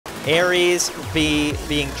ARES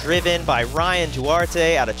being driven by Ryan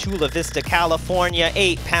Duarte out of Chula Vista, California.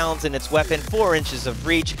 8 pounds in its weapon, 4 inches of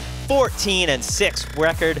reach, 14-6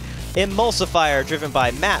 record. Emulsifier driven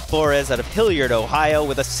by Matt Flores out of Hilliard, Ohio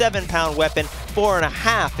with a 7-pound weapon,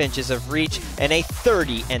 4.5 inches of reach, and a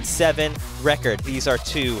 30-7 record. These are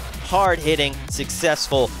 2 hard-hitting,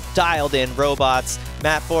 successful, dialed-in robots.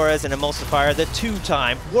 Matt Flores and Emulsifier, the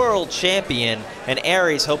 2-time world champion, and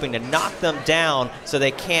ARES hoping to knock them down so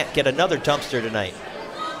they can't get another dumpster tonight.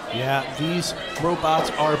 Yeah, these robots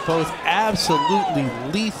are both absolutely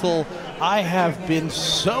lethal. I have been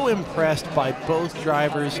so impressed by both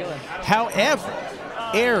drivers. However,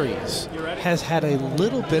 ARES has had a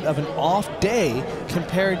little bit of an off day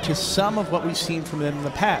compared to some of what we've seen from them in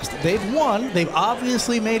the past. They've won, they've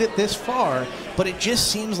obviously made it this far, but it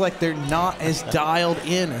just seems like they're not as dialed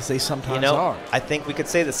in as they sometimes are. I think we could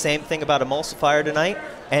say the same thing about Emulsifier tonight,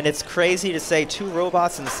 and it's crazy to say 2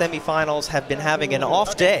 robots in the semifinals have been having an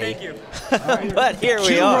off day, but here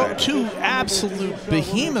we are. 2 absolute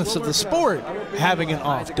behemoths of the sport having an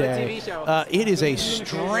off day. It is a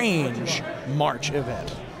strange March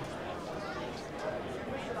event.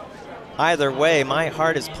 Either way, my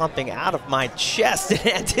heart is pumping out of my chest in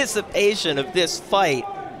anticipation of this fight.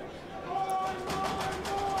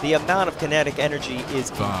 The amount of kinetic energy is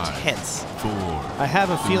intense. 4, I have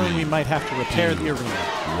a feeling we might have to repair the arena.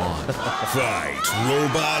 1. Fight,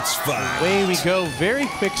 robots, fight. Away we go. Very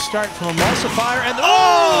quick start from Emulsifier, and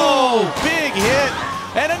oh, big hit,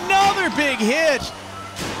 and another big hit.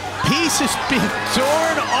 Pieces being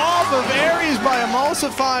torn off of ARES by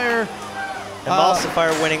Emulsifier.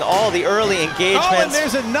 Emulsifier winning all the early engagements. Oh, and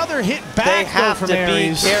there's another hit back. They have from to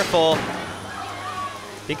ARES. be careful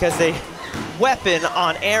because the weapon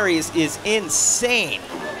on ARES is insane.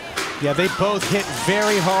 Yeah, they both hit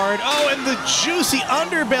very hard. Oh, and the juicy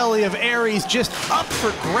underbelly of ARES just up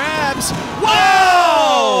for grabs.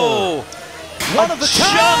 Whoa! One of the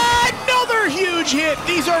top. Another huge hit.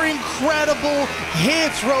 These are incredible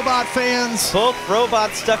hits, robot fans. Both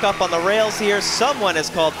robots stuck up on the rails here. Someone has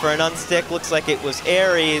called for an unstick. Looks like it was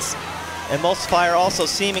ARES. Emulsifier also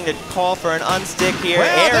seeming to call for an unstick here.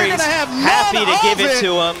 Well, ARES happy to give it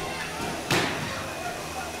to him.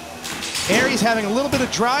 ARES having a little bit of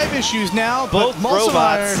drive issues now. Both but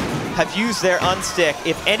robots have used their unstick.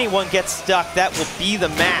 If anyone gets stuck, that will be the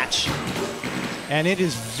match. And it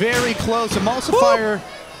is very close. Emulsifier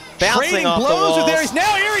bouncing off the blows walls. with ARES.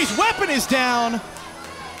 Now ARES' weapon is down.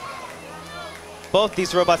 Both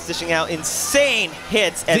these robots dishing out insane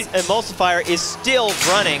hits as Emulsifier is still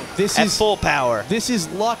running at full power. This is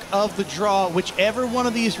luck of the draw. Whichever one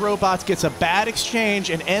of these robots gets a bad exchange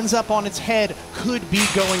and ends up on its head could be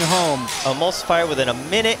going home. Emulsifier within a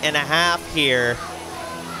minute and a half here.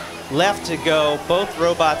 Left to go. Both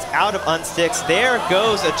robots out of unsticks. There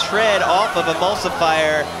goes a tread off of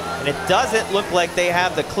Emulsifier, and it doesn't look like they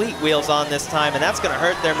have the cleat wheels on this time, and that's going to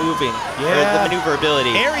hurt their moving, or the maneuverability.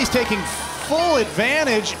 ARES taking full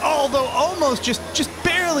advantage, although almost just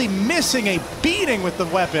barely missing a beating with the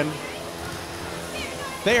weapon.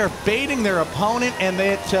 They are baiting their opponent, and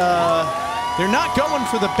they're not going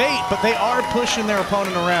for the bait, but they are pushing their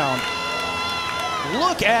opponent around.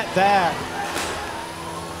 Look at that.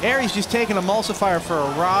 ARES just taking Emulsifier for a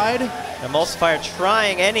ride. Emulsifier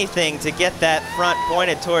trying anything to get that front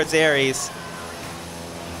pointed towards ARES.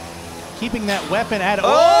 Keeping that weapon at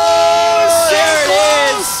there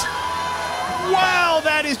it is! Wow,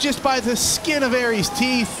 that is just by the skin of ARES'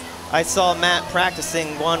 teeth. I saw Matt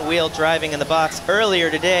practicing one-wheel driving in the box earlier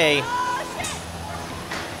today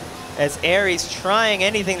as ARES trying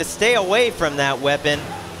anything to stay away from that weapon.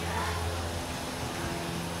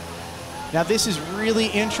 Now this is really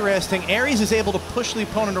interesting. ARES is able to push the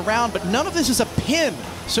opponent around, but none of this is a pin,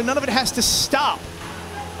 so none of it has to stop.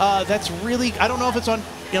 That's really, I don't know if it's on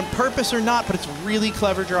purpose or not, but it's really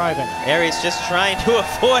clever driving. ARES just trying to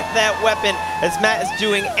avoid that weapon as Matt is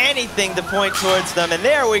doing anything to point towards them. And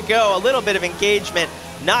there we go, a little bit of engagement,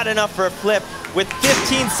 not enough for a flip. With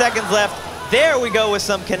 15 seconds left, there we go with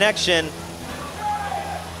some connection.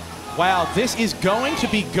 Wow, this is going to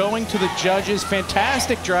be going to the judges.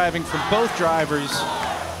 Fantastic driving from both drivers.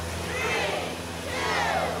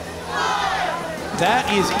 That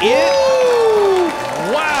is it.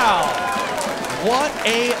 Ooh. Wow. What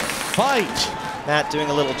a fight. Matt doing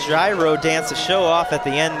a little gyro dance to show off at the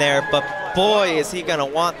end there, but boy, is he gonna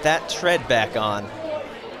want that tread back on.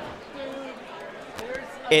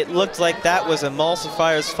 It looked like that was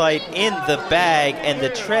Emulsifier's fight in the bag, and the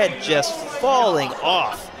tread just falling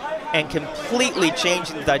off. and completely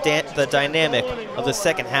changing the dynamic of the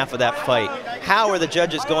second half of that fight. How are the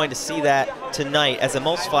judges going to see that tonight as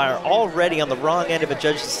Emulsifier already on the wrong end of a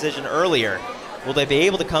judge's decision earlier? Will they be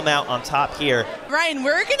able to come out on top here? Ryan,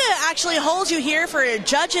 we're going to actually hold you here for a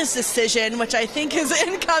judge's decision, which I think is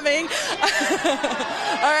incoming.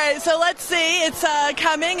 All right, so let's see. It's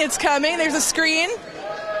coming. It's coming. There's a screen.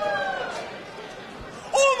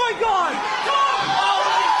 Oh, my God!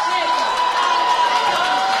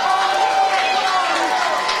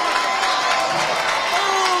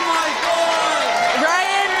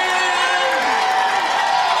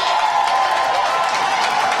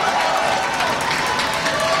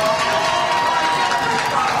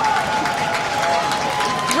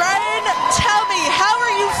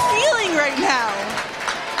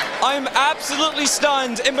 I'm absolutely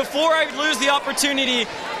stunned, and before I lose the opportunity,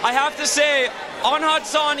 I have to say,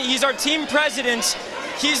 Anhad-san, he's our team president.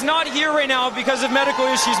 He's not here right now because of medical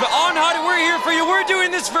issues, but Anhad, we're here for you. We're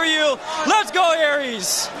doing this for you. Let's go,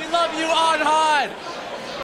 ARES. We love you, Anhad.